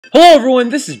Hello everyone,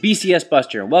 this is BCS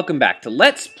Buster, and welcome back to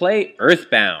Let's Play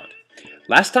Earthbound.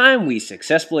 Last time we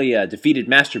successfully defeated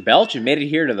Master Belch and made it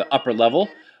here to the upper level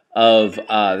of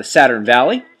the Saturn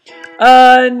Valley.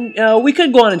 We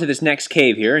could go on into this next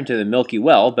cave here, into the Milky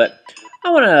Well, but I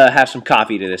want to have some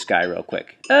coffee to this guy real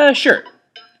quick. Sure.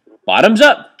 Bottoms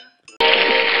up!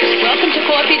 Welcome to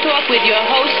Coffee Talk with your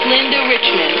host, Linda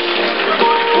Richmond.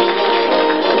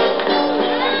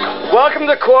 Welcome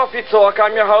to Coffee Talk.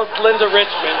 I'm your host, Linda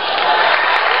Richmond.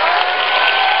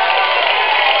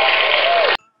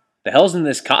 The hell's in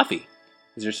this coffee?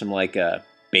 Is there some, like,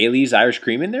 Bailey's Irish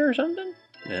cream in there or something?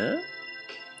 Yeah?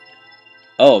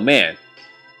 Oh, man.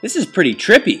 This is pretty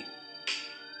trippy.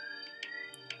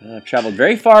 I've traveled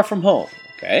very far from home.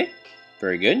 Okay.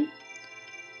 Very good.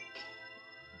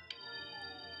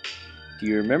 Do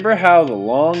you remember how the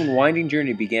long and winding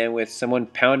journey began with someone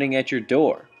pounding at your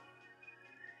door?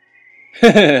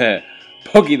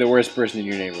 Pokey, the worst person in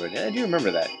your neighborhood. I do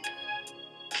remember that.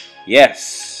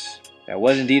 Yes, that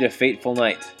was indeed a fateful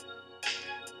night.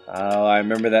 Oh, I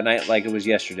remember that night like it was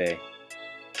yesterday.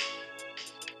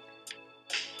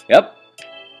 Yep.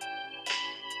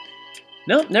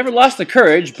 Nope, never lost the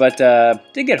courage, but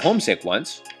did get homesick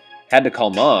once. Had to call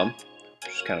Mom,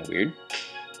 which was kind of weird.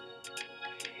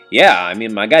 Yeah, I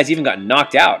mean, my guys even got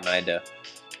knocked out, and I had to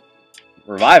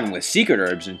revive him with secret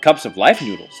herbs and cups of life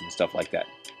noodles and stuff like that,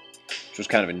 which was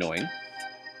kind of annoying.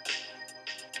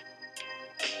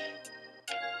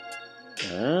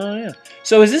 Oh yeah.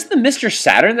 So is this the Mr.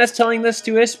 Saturn that's telling this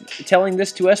to us?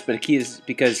 But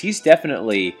because he's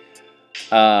definitely,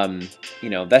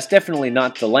 that's definitely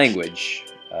not the language.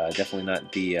 Definitely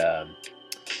not the,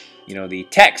 the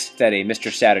text that a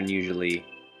Mr. Saturn usually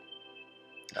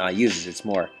uses. It's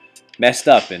more messed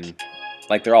up and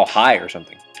like they're all high or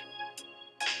something.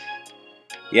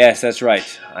 Yes, that's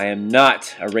right. I am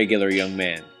not a regular young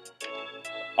man.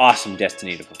 Awesome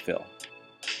destiny to fulfill.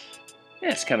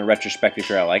 Yeah, it's kind of retrospective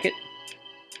here. I like it.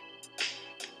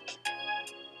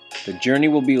 The journey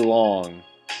will be long.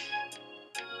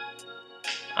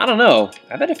 I don't know.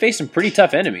 I've had to face some pretty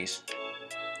tough enemies.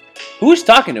 Who's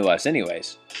talking to us,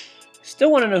 anyways?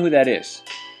 Still want to know who that is.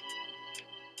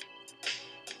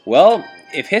 Well,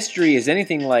 if history is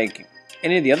anything like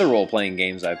any of the other role-playing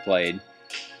games I've played,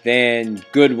 then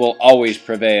good will always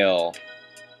prevail.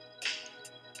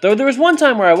 Though there was one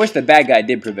time where I wish the bad guy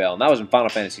did prevail, and that was in Final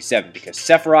Fantasy VII, because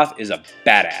Sephiroth is a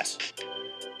badass.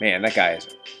 Man, that guy is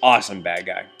an awesome bad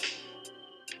guy.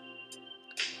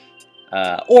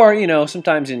 Or,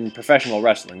 sometimes in professional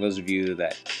wrestling, those of you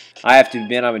that I have to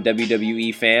admit I'm a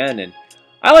WWE fan, and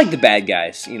I like the bad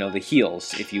guys, the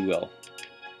heels, if you will.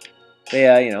 They,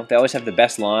 they always have the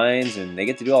best lines, and they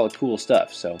get to do all the cool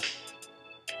stuff, so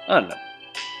I don't know.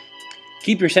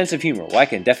 Keep your sense of humor. Well, I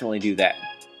can definitely do that.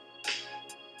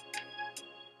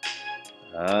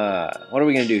 What are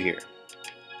we going to do here?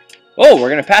 Oh, we're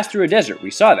going to pass through a desert.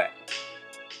 We saw that.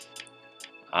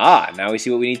 Now we see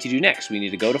what we need to do next. We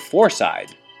need to go to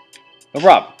Fourside. No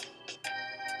problem.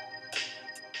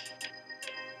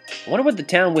 I wonder what the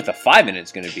town with a 5 in it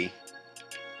is going to be.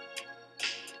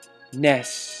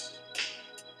 Ness.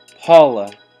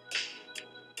 Paula.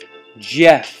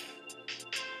 Jeff.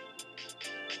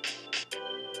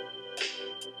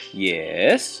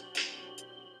 Yes.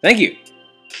 Thank you.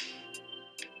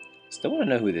 Still want to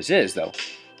know who this is, though.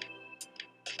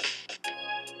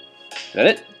 Is that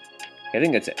it? I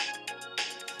think that's it.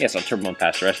 Yes, I'll turbo on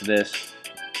past the rest of this.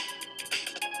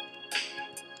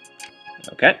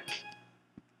 Okay.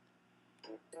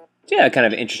 So yeah, kind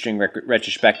of an interesting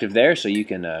retrospective there, so you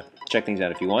can check things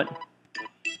out if you want.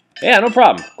 Yeah, no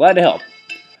problem. Glad to help.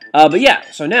 But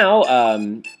yeah, so now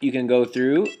you can go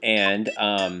through and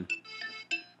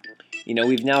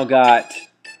we've now got...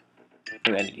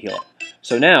 Oh, I need to heal up.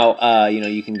 So now,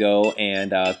 you can go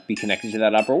and be connected to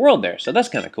that upper world there. So that's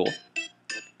kind of cool.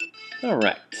 All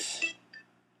right.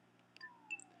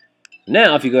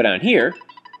 Now, if you go down here...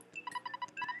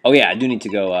 Oh, yeah, I do need to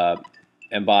go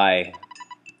and buy...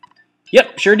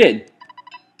 Yep, sure did.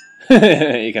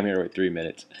 You come here to wait 3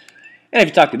 minutes. And if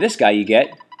you talk to this guy, you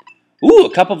get... Ooh,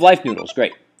 a cup of life noodles.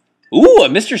 Great. Ooh, a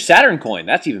Mr. Saturn coin.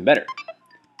 That's even better.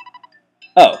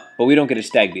 Oh, but we don't get a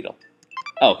stag beetle.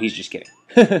 Oh, he's just kidding.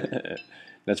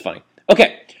 That's funny.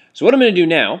 Okay, so what I'm going to do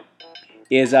now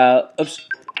is, now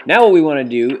what we want to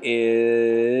do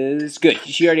is, good,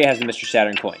 she already has the Mr.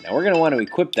 Saturn coin. Now we're going to want to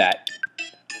equip that.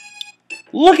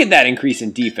 Look at that increase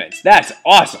in defense. That's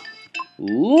awesome.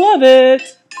 Love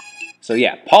it. So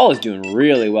yeah, Paul is doing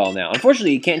really well now.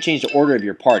 Unfortunately, you can't change the order of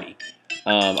your party.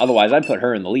 Otherwise, I'd put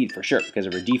her in the lead for sure because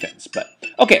of her defense. But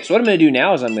okay, so what I'm going to do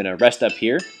now is I'm going to rest up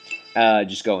here.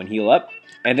 Just go and heal up.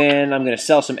 And then I'm going to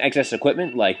sell some excess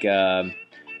equipment, like,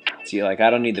 see, like, I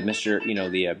don't need the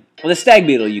well, the stag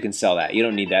beetle, you can sell that. You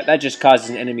don't need that. That just causes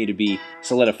an enemy to be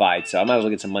solidified, so I might as well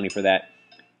get some money for that.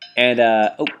 And,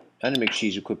 oh, I need to make sure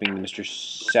she's equipping the Mr.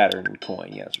 Saturn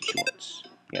coin. Yeah, that's what she wants.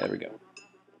 Yeah, there we go.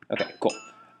 Okay, cool.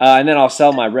 And then I'll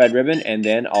sell my red ribbon, and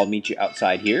then I'll meet you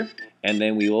outside here, and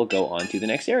then we will go on to the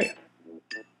next area.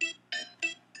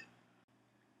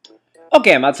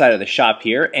 Okay, I'm outside of the shop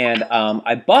here, and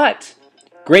I bought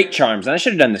Great Charms, and I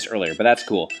should have done this earlier, but that's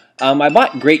cool. I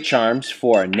bought Great Charms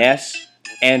for Ness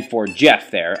and for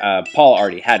Jeff there. Paul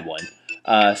already had one.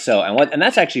 And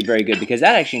that's actually very good, because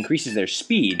that actually increases their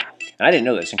speed. And I didn't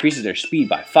know this. Increases their speed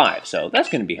by 5, so that's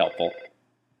going to be helpful.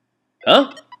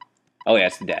 Huh? Oh, yeah,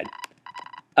 it's the dad.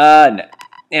 No.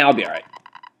 Yeah, I'll be alright.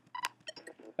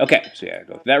 Okay, so yeah,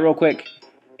 go through that real quick.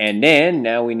 And then,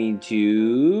 now we need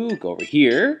to go over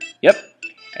here. Yep.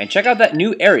 And check out that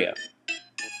new area.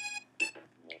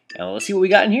 And let's see what we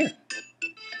got in here.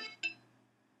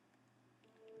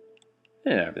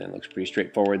 And everything looks pretty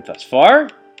straightforward thus far.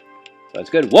 So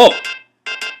that's good. Whoa!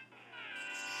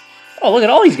 Oh, look at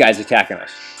all these guys attacking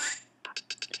us.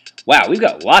 Wow, we've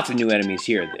got lots of new enemies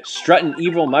here. The Strutting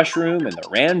Evil Mushroom and the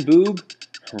Ranboob.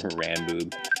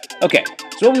 Ranboob. Okay,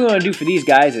 so what we want to do for these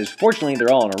guys is, fortunately,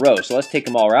 they're all in a row, so let's take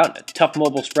them all out. A tough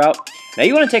mobile sprout. Now,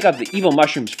 you want to take out the evil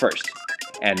mushrooms first.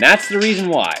 And that's the reason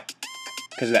why.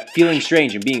 Because of that feeling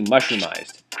strange and being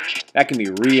mushroomized. That can be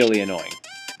really annoying.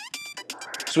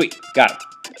 Sweet, got him.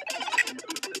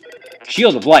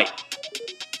 Shield of Light.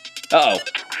 Uh-oh.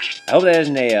 I hope that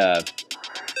isn't a,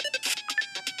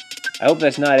 I hope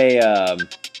that's not a,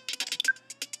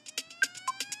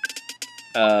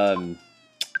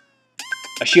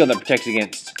 a shield that protects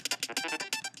against...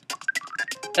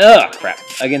 Ugh, crap.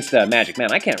 Against magic.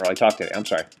 Man, I can't really talk today. I'm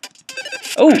sorry.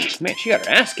 Oh, man, she got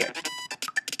her ass kicked.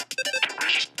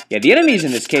 Yeah, the enemies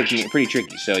in this cave can get pretty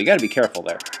tricky, so you gotta be careful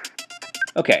there.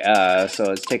 Okay, so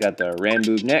let's take out the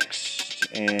Ranboob next,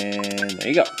 and there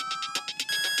you go.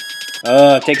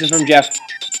 Takes us from Jeff.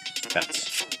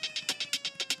 Nuts.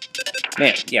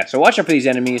 Man, yeah, so watch out for these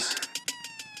enemies.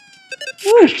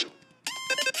 Woo!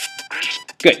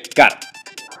 Good, got him.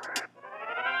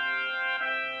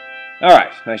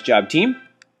 Alright, nice job, team.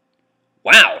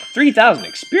 Wow, 3,000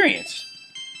 experience.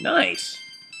 Nice.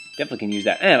 Definitely can use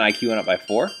that. And IQ went up by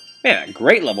 4. Man, a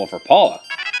great level for Paula.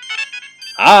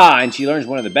 Ah, and she learns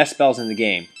one of the best spells in the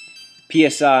game.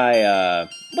 PSI,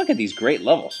 look at these great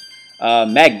levels.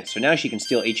 Magnet, so now she can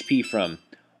steal HP from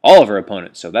all of her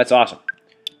opponents, so that's awesome.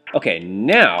 Okay,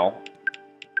 now,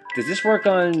 does this work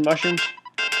on mushrooms?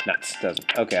 Nuts,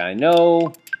 doesn't. Okay, I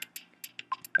know.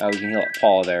 We can heal up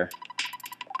Paula there.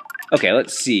 Okay,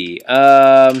 let's see.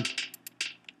 Yeah,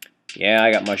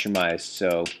 I got mushroom eyes,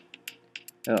 so...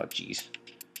 Oh, jeez.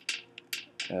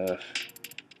 Let's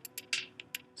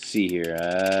see here.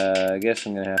 I guess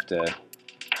I'm going to have to... Do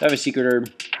I have a secret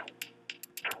herb?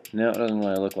 No, it doesn't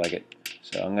really look like it.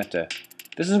 So I'm going to have to...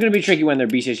 This is going to be tricky when they're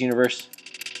BCS Universe.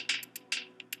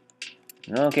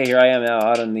 Okay, here I am now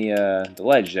out on the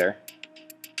ledge there.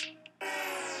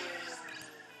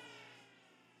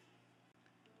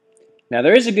 Now,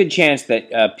 there is a good chance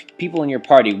that people in your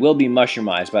party will be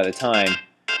mushroomized by the time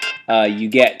you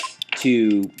get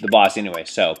to the boss anyway,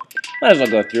 so might as well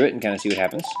go through it and kind of see what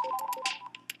happens.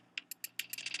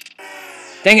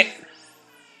 Dang it!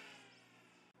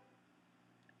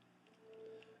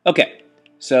 Okay,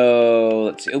 so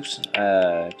let's see. Oops,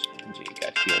 got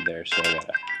healed there, so I got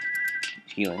a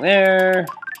healing there.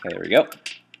 Okay, there we go.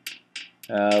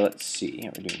 Let's see.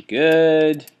 We're doing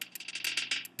good.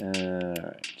 All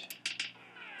right.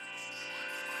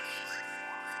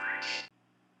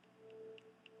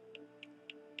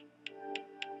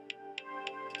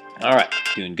 Alright,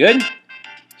 doing good.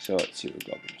 So let's see, we'll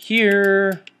go over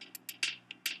here.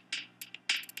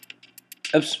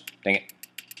 Oops, dang it.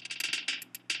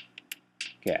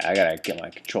 Okay, I gotta get my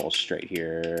controls straight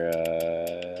here.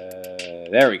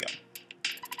 There we go.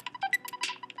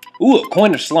 Ooh, a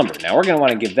coin of slumber. Now we're gonna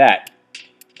want to give that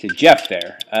to Jeff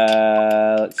there.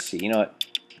 Let's see, you know what?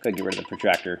 Go get rid of the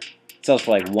protractor. It sells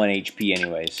for like 1 HP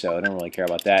anyway, so I don't really care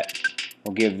about that.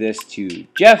 We'll give this to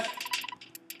Jeff.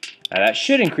 Now that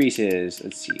should increase his,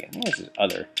 let's see, I think this is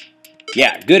other.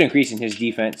 Yeah, good increase in his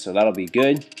defense, so that'll be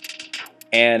good.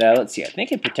 And let's see, I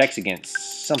think it protects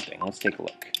against something. Let's take a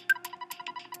look.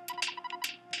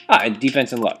 Ah,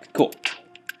 defense and luck. Cool.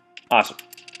 Awesome.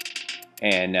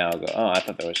 And now I'll go, oh, I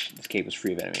thought this cave was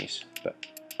free of enemies. But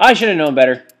I should have known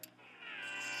better.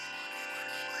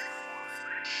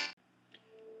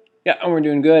 Yeah, and we're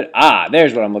doing good. Ah,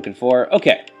 there's what I'm looking for.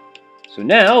 Okay. So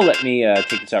now, let me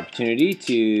take this opportunity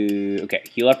to, okay,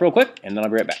 heal up real quick, and then I'll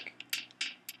be right back.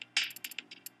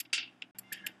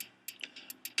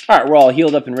 Alright, we're all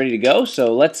healed up and ready to go,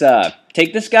 so let's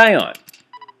take this guy on.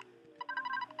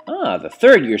 Ah, the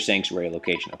third year sanctuary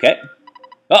location, okay.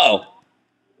 Uh-oh.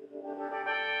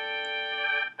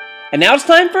 And now it's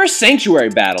time for a sanctuary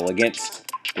battle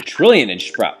against the Trillionage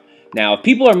Sprout. Now, if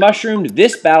people are mushroomed,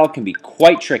 this battle can be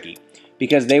quite tricky,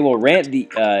 because they will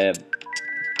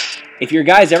if your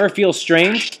guys ever feel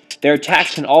strange, their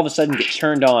attacks can all of a sudden get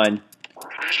turned on.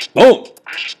 Boom!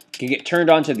 Can get turned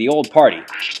on to the old party,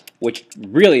 which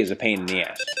really is a pain in the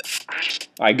ass.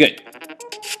 Alright, good.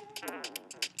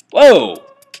 Whoa!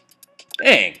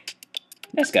 Dang.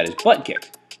 That's got his butt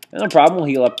kicked. No problem, we'll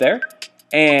heal up there.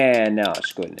 And now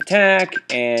let's go ahead and attack.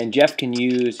 And Jeff can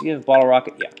use... Do you have a bottle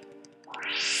rocket? Yeah.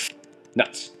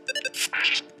 Nuts.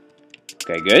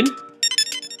 Okay, good.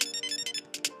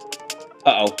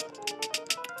 Uh-oh.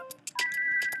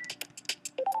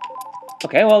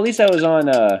 Okay, well, at least I was on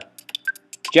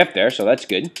Jeff there, so that's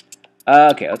good.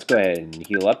 Okay, let's go ahead and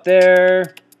heal up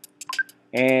there.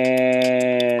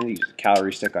 And use a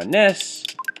calorie stick on this.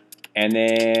 And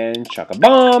then chuck a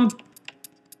bomb.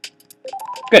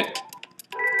 Good.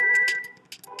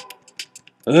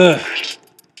 Ugh.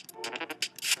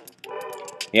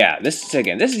 Yeah, this is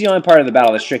the only part of the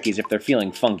battle that's tricky is if they're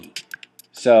feeling funky.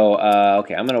 So,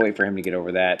 okay, I'm going to wait for him to get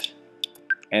over that.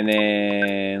 And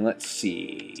then, let's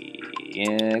see.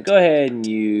 Yeah, go ahead and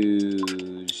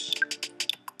use,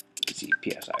 let's see,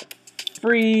 PSI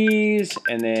freeze.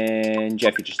 And then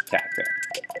Jeff, you just attack there.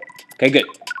 Okay, good.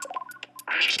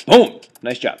 Boom!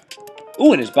 Nice job.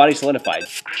 Ooh, and his body solidified.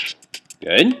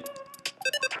 Good.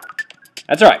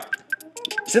 That's alright.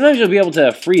 Sometimes you'll be able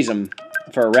to freeze them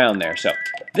for a round there, so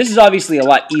this is obviously a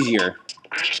lot easier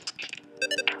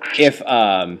if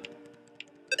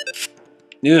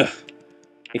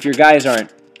your guys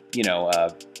aren't, you know,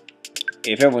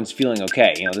 if everyone's feeling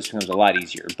okay, you know, this becomes a lot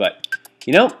easier. But,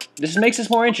 you know, this makes this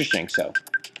more interesting, so.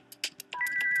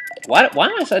 Why am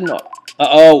I sudden?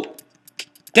 Uh-oh.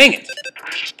 Dang it.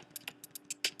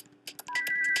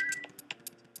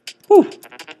 Whew.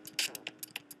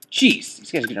 Jeez,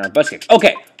 these guys are getting our butts kicked.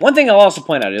 Okay, one thing I'll also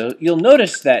point out is you'll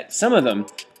notice that some of them,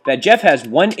 that Jeff has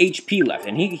 1 HP left,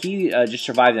 and he just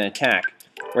survived an attack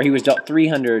where he was dealt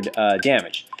 300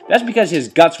 damage. That's because his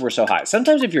guts were so high.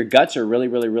 Sometimes if your guts are really,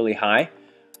 really, really high,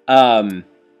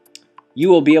 you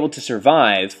will be able to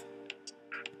survive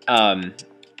a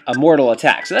mortal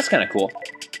attack. So that's kind of cool.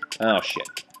 Oh, shit.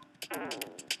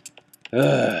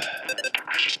 Ugh.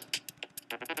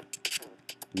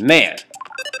 Man.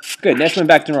 Good, next one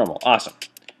back to normal. Awesome.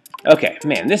 Okay,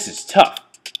 man, this is tough.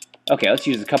 Okay, let's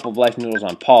use a couple of life noodles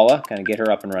on Paula, kind of get her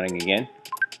up and running again.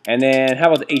 And then,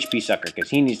 how about the HP sucker,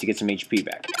 because he needs to get some HP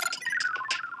back.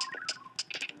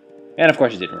 And, of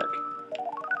course, it didn't work.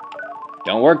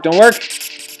 Don't work, don't work!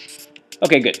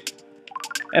 Okay, good.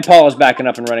 And Paula's backing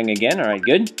up and running again. Alright,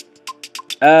 good.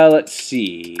 Let's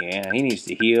see. Yeah, he needs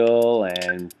to heal,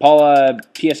 and Paula,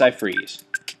 PSI freeze.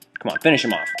 Come on, finish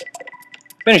him off.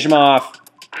 Finish him off!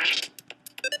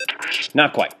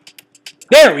 Not quite.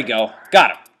 There we go.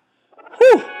 Got him.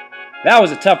 Whew. That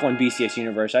was a tough one, BCS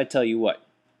Universe. I tell you what.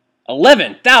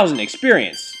 11,000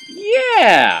 experience.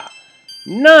 Yeah.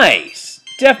 Nice.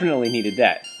 Definitely needed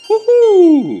that.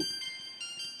 Woohoo.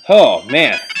 Oh,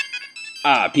 man.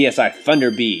 Ah, PSI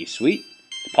Thunder Bee. Sweet.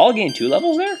 Did Paul gain 2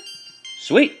 levels there?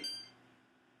 Sweet.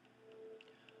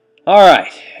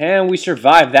 Alright. And we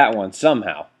survived that one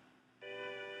somehow.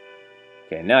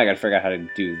 Okay, now I gotta figure out how to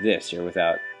do this here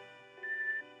without...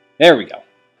 There we go.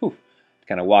 Whew.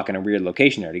 Kind of walk in a weird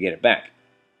location there to get it back.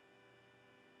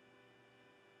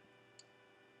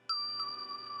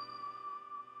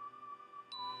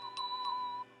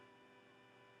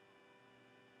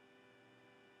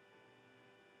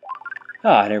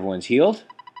 Ah, and everyone's healed.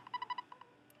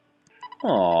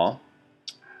 Aw.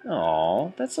 Aw,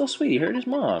 that's so sweet. He hurt his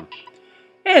mom.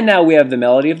 And now we have the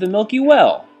melody of the Milky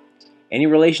Well. Any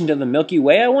relation to the Milky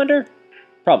Way, I wonder?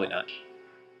 Probably not.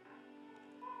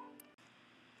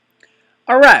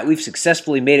 Alright, we've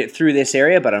successfully made it through this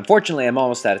area, but unfortunately I'm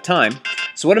almost out of time.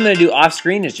 So what I'm going to do off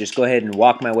screen is just go ahead and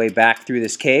walk my way back through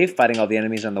this cave, fighting all the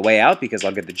enemies on the way out, because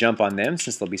I'll get the jump on them,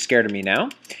 since they'll be scared of me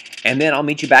now. And then I'll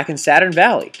meet you back in Saturn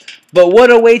Valley. But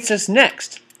what awaits us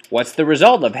next? What's the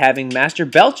result of having Master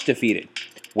Belch defeated?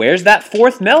 Where's that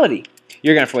 4th melody?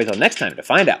 You're going to have to wait till next time to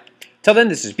find out. Till then,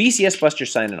 this is BCS Buster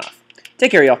signing off.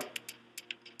 Take care, y'all.